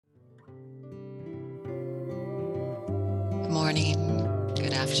morning,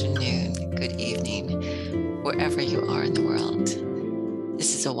 good afternoon, good evening, wherever you are in the world.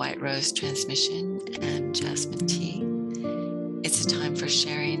 This is a White Rose transmission and Jasmine Tea. It's a time for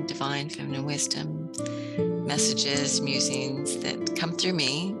sharing divine feminine wisdom, messages, musings that come through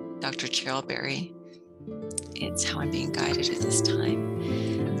me, Dr. Cheryl Berry. It's how I'm being guided at this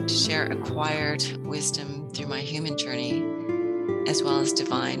time to share acquired wisdom through my human journey, as well as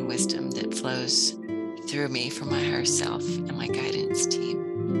divine wisdom that flows through me from my higher self and my guidance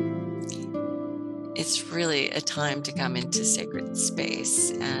team. It's really a time to come into sacred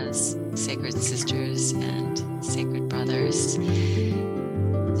space as sacred sisters and sacred brothers,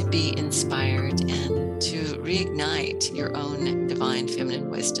 to be inspired and to reignite your own divine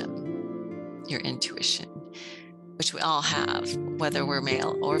feminine wisdom, your intuition, which we all have, whether we're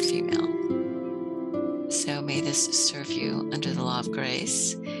male or female. So may this serve you under the law of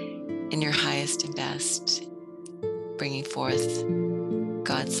grace in your highest and best, bringing forth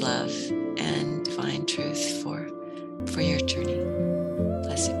God's love and divine truth for your journey.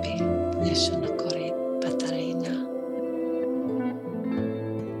 Blessed be.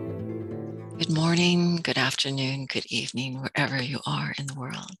 Good morning, good afternoon, good evening, wherever you are in the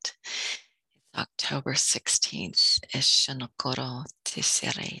world. It's October 16th.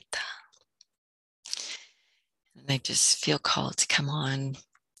 And I just feel called to come on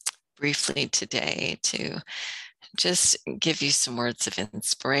briefly today to just give you some words of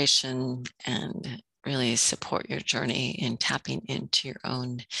inspiration and really support your journey in tapping into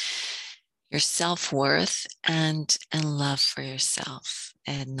your self-worth and love for yourself.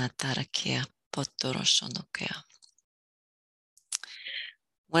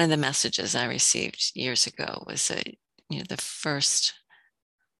 One of the messages I received years ago was that the first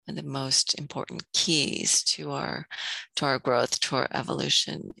and the most important keys to our growth, to our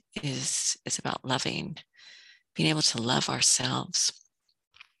evolution is about loving, being able to love ourselves.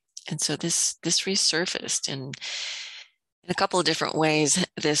 And so this resurfaced in a couple of different ways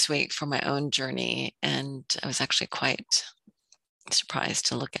this week for my own journey. And I was actually quite surprised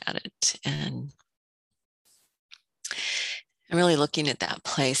to look at it. And I'm really looking at that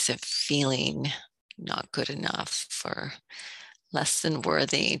place of feeling not good enough, or less than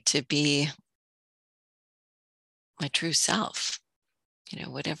worthy to be my true self,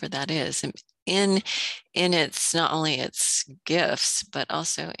 whatever that is. And in its, not only its gifts, but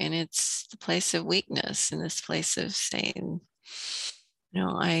also in its the place of weakness, in this place of saying,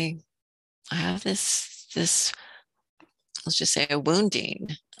 I have this let's just say a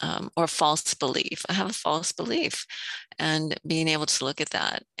wounding or false belief. I have a false belief, and being able to look at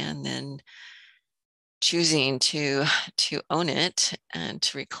that and then choosing to own it and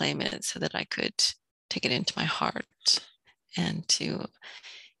to reclaim it so that I could take it into my heart and to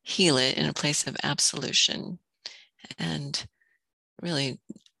heal it in a place of absolution, and really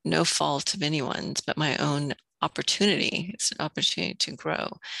no fault of anyone's but my own opportunity. It's an opportunity to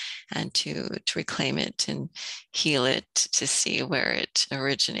grow and to reclaim it and heal it, to see where it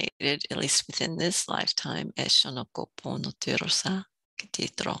originated, at least within this lifetime. As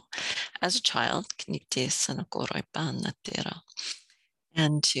a child,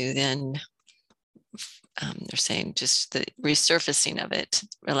 and to then they're saying just the resurfacing of it,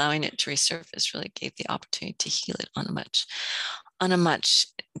 allowing it to resurface, really gave the opportunity to heal it on a much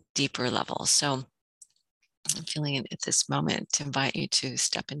deeper level. So I'm feeling at this moment to invite you to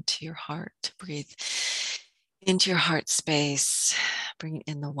step into your heart, to breathe into your heart space, bring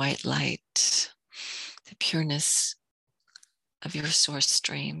in the white light, the pureness of your source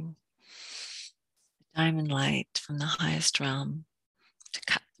stream, the diamond light from the highest realm, to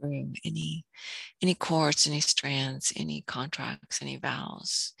cut through any cords, any strands, any contracts, any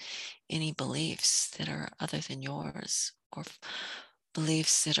vows, any beliefs that are other than yours, or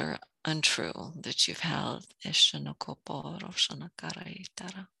beliefs that are untrue that you've held.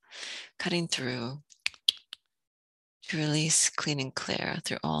 Cutting through to release clean and clear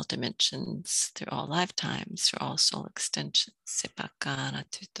through all dimensions, through all lifetimes, through all soul extensions.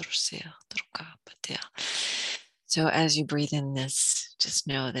 So as you breathe in this, just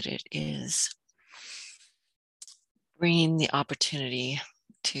know that it is bringing the opportunity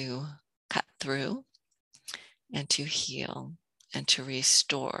to cut through and to heal and to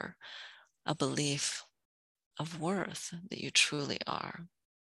restore a belief of worth that you truly are.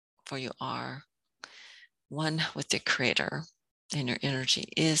 For you are one with the Creator, and your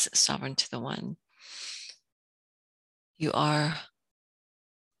energy is sovereign to the One. You are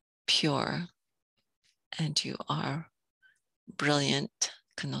pure, and you are brilliant.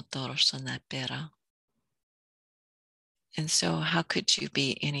 And so how could you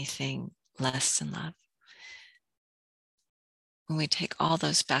be anything less than love? And we take all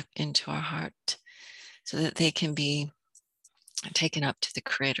those back into our heart so that they can be taken up to the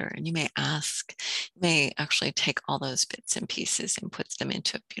Creator. And you may actually take all those bits and pieces and put them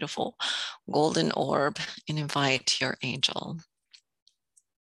into a beautiful golden orb and invite your angel,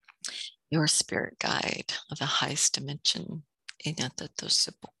 your spirit guide of the highest dimension, to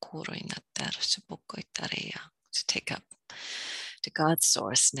take up to God's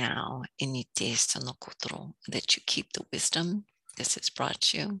source now, that you keep the wisdom this has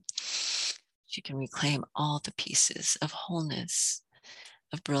brought you. You can reclaim all the pieces of wholeness,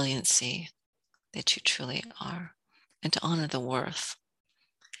 of brilliancy that you truly are, and to honor the worth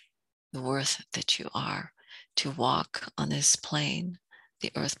that you are, to walk on this plane,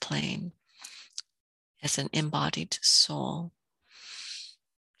 the earth plane, as an embodied soul.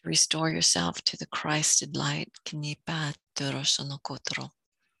 Restore yourself to the Christed light,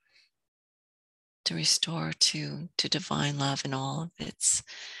 to restore to divine love in all of its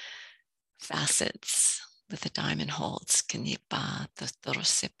facets that the diamond holds.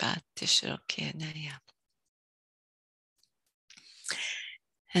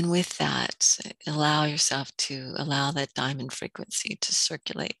 And with that, allow yourself to allow that diamond frequency to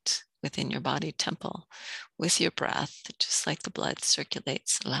circulate within your body temple with your breath, just like the blood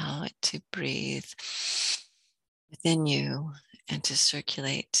circulates. Allow it to breathe within you and to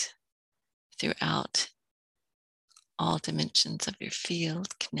circulate throughout all dimensions of your field.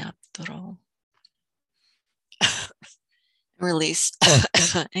 Release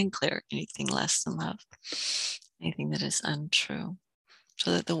and clear anything less than love, anything that is untrue,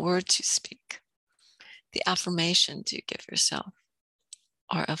 so that the words you speak, the affirmations you give yourself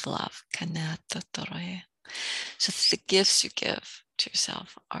are of love. So that the gifts you give to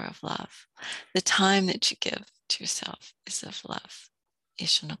yourself are of love. The time that you give to yourself is of love.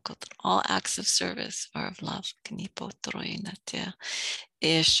 All acts of service are of love.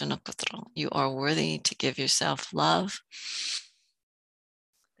 You are worthy to give yourself love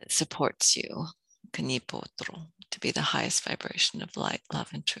that supports you, to be the highest vibration of light,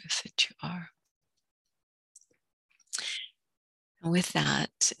 love, and truth that you are. And with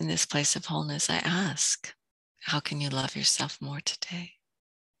that, in this place of wholeness, I ask, how can you love yourself more today?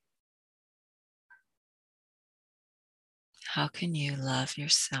 How can you love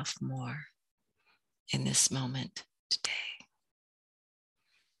yourself more in this moment today?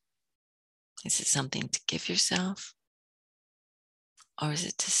 Is it something to give yourself? Or is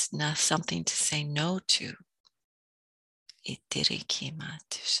it just not something to say no to?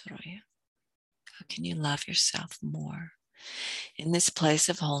 How can you love yourself more in this place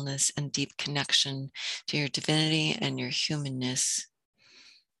of wholeness and deep connection to your divinity and your humanness?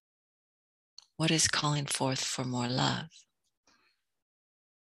 What is calling forth for more love?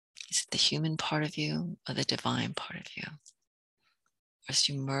 Is it the human part of you or the divine part of you? Or as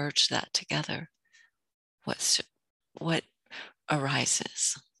you merge that together, what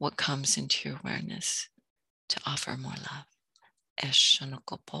arises? What comes into your awareness to offer more love?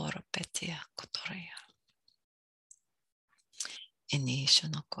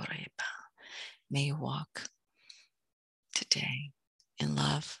 May you walk today in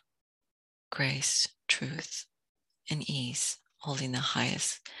love, grace, truth, and ease, holding the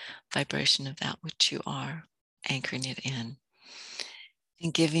highest vibration of that which you are, anchoring it in,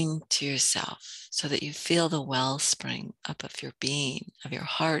 and giving to yourself so that you feel the wellspring up of your being, of your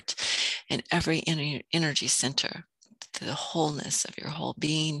heart, and every energy center, the wholeness of your whole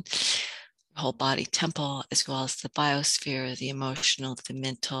being, whole body temple, as well as the biosphere, the emotional, the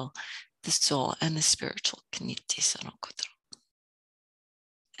mental, the soul, and the spiritual.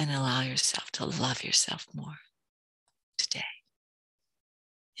 And allow yourself to love yourself more today,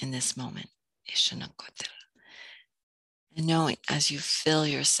 in this moment. And knowing as you fill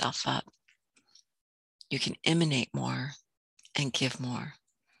yourself up, you can emanate more and give more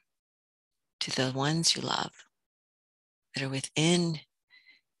to the ones you love that are within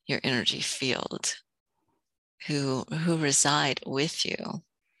your energy field, who reside with you,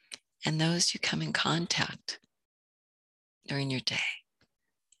 and those you come in contact during your day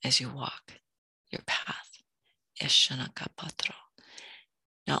as you walk your path.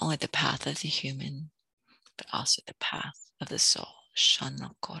 Not only the path of the human, but also the path of the soul.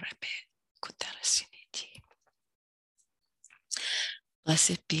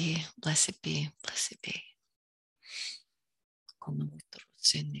 Blessed be, blessed be, blessed be.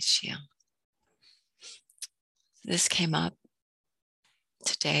 This came up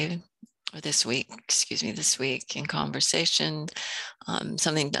today, or this week in conversation,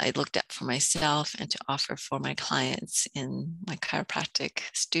 something that I looked at for myself and to offer for my clients in my chiropractic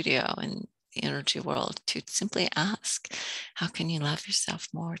studio. And the energy world to simply ask, how can you love yourself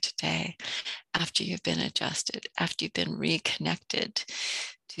more today after you've been adjusted, after you've been reconnected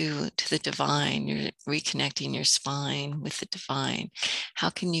to the divine, you're reconnecting your spine with the divine. How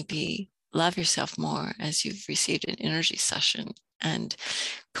can you love yourself more as you've received an energy session and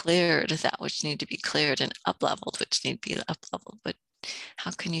cleared that which need to be cleared and up-leveled which need to be up-leveled? But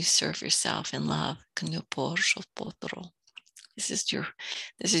how can you serve yourself in love? This is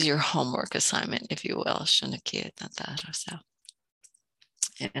your homework assignment, if you will.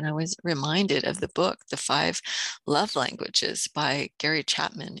 And I was reminded of the book, The 5 Love Languages by Gary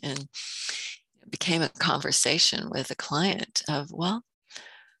Chapman, and it became a conversation with a client of, well,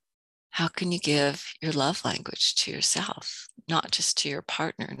 how can you give your love language to yourself, not just to your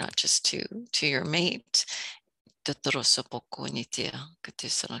partner, not just to your mate, not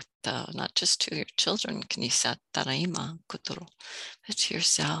just to your children, but to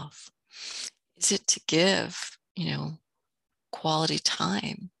yourself. Is it to give, quality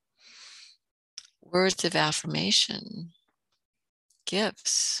time, words of affirmation,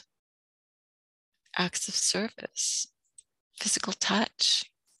 gifts, acts of service, physical touch?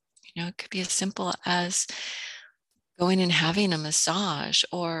 It could be as simple as going and having a massage,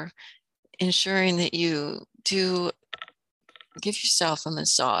 or ensuring that you do give yourself a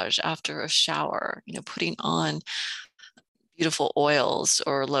massage after a shower, putting on beautiful oils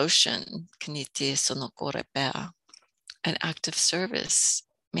or lotion. An act of service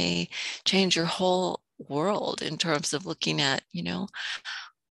may change your whole world in terms of looking at,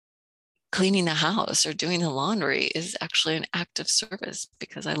 cleaning the house or doing the laundry is actually an act of service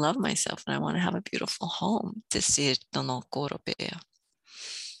because I love myself and I want to have a beautiful home.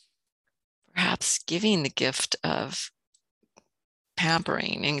 Perhaps giving the gift of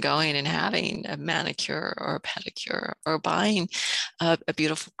pampering and going and having a manicure or a pedicure, or buying a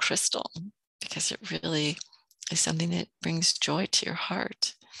beautiful crystal, because it really is something that brings joy to your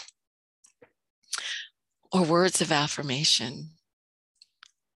heart. Or words of affirmation,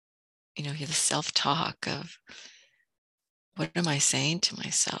 the self-talk of, what am I saying to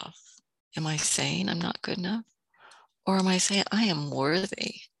myself? Am I saying I'm not good enough? Or am I saying I am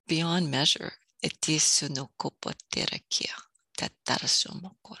worthy beyond measure? I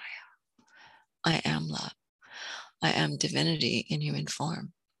am love. I am divinity in human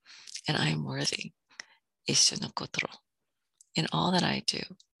form, and I am worthy in all that I do,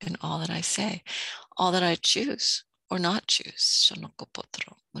 in all that I say, all that I choose or not choose.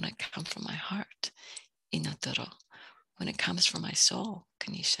 When I come from my heart, when it comes from my soul,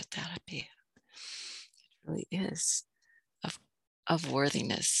 it really is of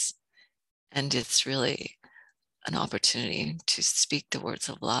worthiness. And it's really an opportunity to speak the words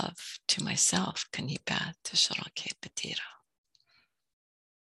of love to myself.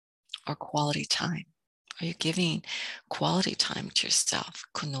 Or quality time. Are you giving quality time to yourself?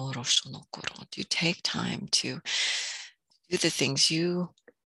 Do you take time to do the things you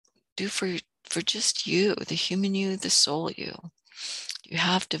do for just you, the human you, the soul you? Do you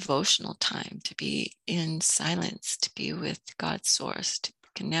have devotional time to be in silence, to be with God's source, to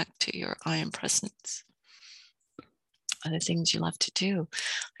connect to your I am presence? Other things you love to do,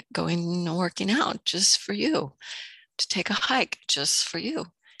 like going and working out just for you, to take a hike just for you.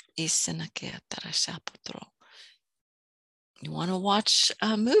 You want to watch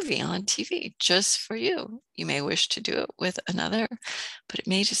a movie on TV just for you. You may wish to do it with another, but it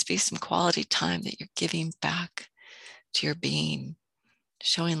may just be some quality time that you're giving back to your being,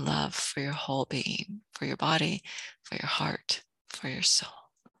 showing love for your whole being, for your body, for your heart, for your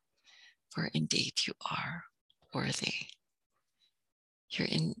soul. For indeed you are worthy. You're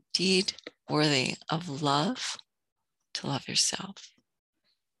indeed worthy of love, to love yourself,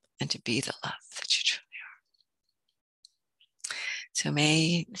 and to be the love that you truly are. So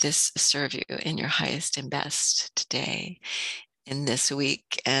may this serve you in your highest and best today, in this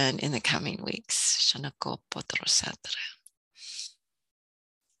week, and in the coming weeks.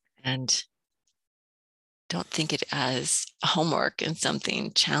 And don't think it as homework and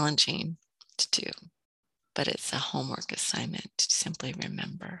something challenging to do, but it's a homework assignment to simply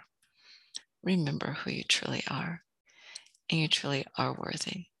remember who you truly are. And you truly are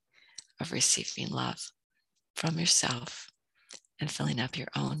worthy of receiving love from yourself and filling up your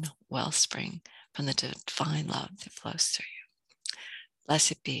own wellspring from the divine love that flows through you.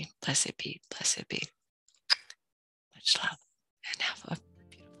 Blessed be, blessed be, blessed be. Much love, and have a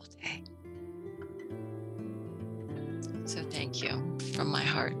beautiful day. So thank you from my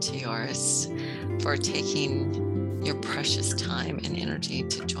heart to yours for taking your precious time and energy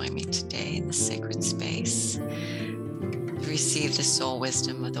to join me today in this sacred space. receive the soul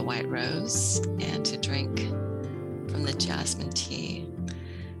wisdom of the white rose, and to drink from the jasmine tea,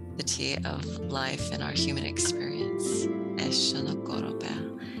 the tea of life and our human experience.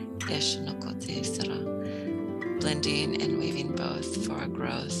 Blending and weaving both for our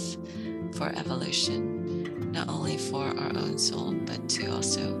growth, for evolution, not only for our own soul, but to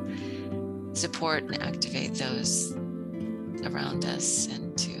also support and activate those around us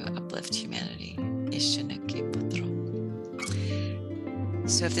and to uplift humanity.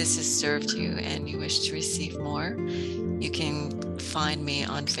 So if this has served you and you wish to receive more, you can find me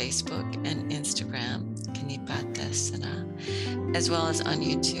on Facebook and Instagram, as well as on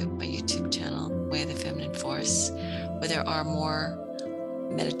YouTube, my YouTube channel, Way of the Feminine Force, where there are more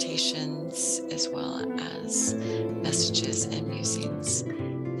meditations as well as messages and musings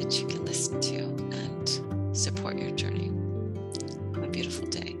that you can listen to and support your journey. Have a beautiful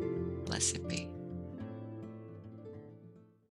day.